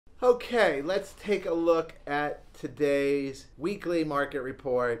Okay, let's take a look at today's weekly market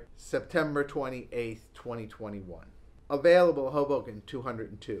report, September 28th, 2021. Available Hoboken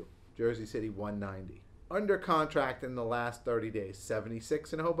 202, Jersey City 190. Under contract in the last 30 days,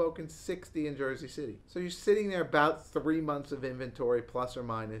 76 in Hoboken, 60 in Jersey City. So you're sitting there about 3 months of inventory plus or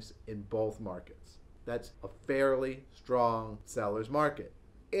minus in both markets. That's a fairly strong seller's market.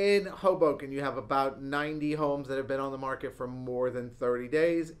 In Hoboken, you have about 90 homes that have been on the market for more than 30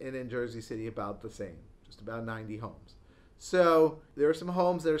 days, and in Jersey City, about the same, just about 90 homes. So there are some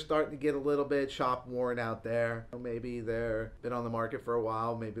homes that are starting to get a little bit shop worn out there. Maybe they've been on the market for a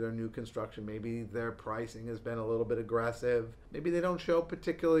while, maybe they're new construction, maybe their pricing has been a little bit aggressive, maybe they don't show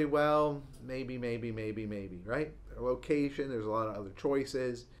particularly well, maybe, right? Their location, there's a lot of other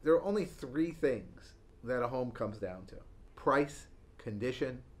choices. There are only 3 things that a home comes down to: price,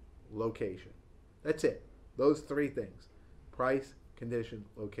 condition, location. That's it. Those 3 things: price, condition,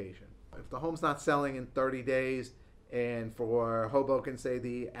 location. If the home's not selling in 30 days, and for Hoboken, say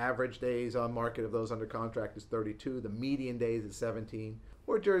the average days on market of those under contract is 32, the median days is 17,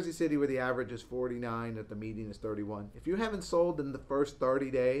 or Jersey City where the average is 49, that the median is 31. If you haven't sold in the first 30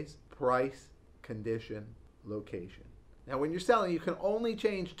 days, price, condition, location. Now, when you're selling, you can only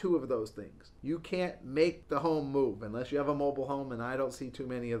change 2 of those things. You can't make the home move unless you have a mobile home, and I don't see too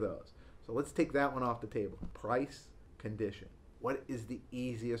many of those. So let's take that one off the table. Price, condition. What is the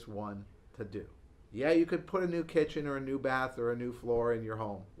easiest one to do? Yeah, you could put a new kitchen or a new bath or a new floor in your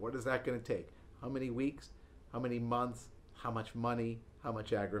home. What is that going to take? How many weeks? How many months? How much money? How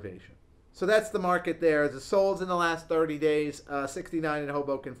much aggravation? So that's the market there. The solds in the last 30 days, 69 in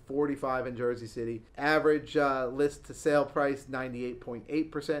Hoboken, 45 in Jersey City. Average list to sale price,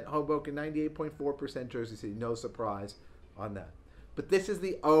 98.8% Hoboken, 98.4% Jersey City. No surprise on that. But this is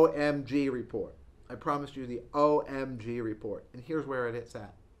the OMG report. I promised you the OMG report. And here's where it's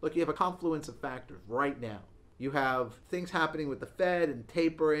at. Look, you have a confluence of factors right now. You have things happening with the Fed and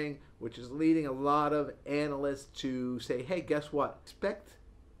tapering, which is leading a lot of analysts to say, hey, guess what? Expect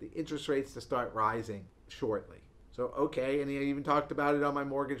the interest rates to start rising shortly. So, okay, and I even talked about it on my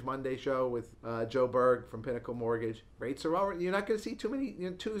Mortgage Monday show with Joe Berg from Pinnacle Mortgage. Rates are already, you're not going to see too many,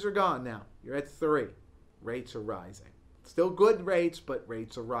 2s are gone now. You're at 3. Rates are rising. Still good rates, but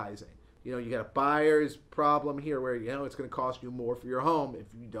rates are rising. You got a buyer's problem here where, it's going to cost you more for your home if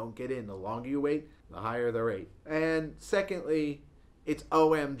you don't get in. The longer you wait, the higher the rate. And secondly, it's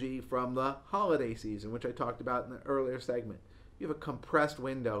OMG from the holiday season, which I talked about in the earlier segment. You have a compressed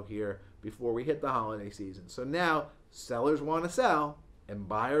window here before we hit the holiday season. So now sellers want to sell and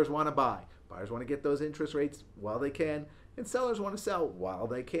buyers want to buy. Buyers want to get those interest rates while they can, and sellers want to sell while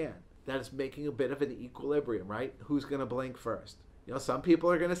they can. That is making a bit of an equilibrium, right? Who's going to blink first? Some people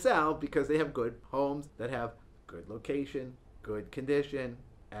are going to sell because they have good homes that have good location, good condition,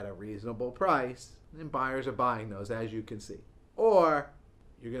 at a reasonable price, and buyers are buying those, as you can see. Or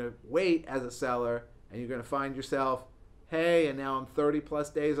you're going to wait as a seller, and you're going to find yourself, hey, and now I'm 30 plus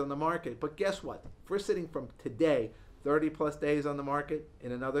days on the market. But guess what? If we're sitting from today, 30 plus days on the market,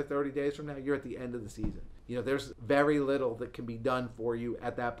 in another 30 days from now, you're at the end of the season. There's very little that can be done for you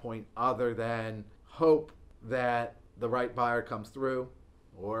at that point other than hope that the right buyer comes through,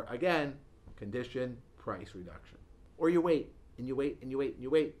 or again, condition, price reduction. Or you wait, and you wait, and you wait, and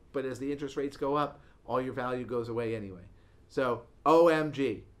you wait. But as the interest rates go up, all your value goes away anyway. So,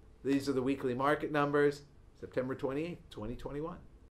 OMG. These are the weekly market numbers, September 28th, 2021.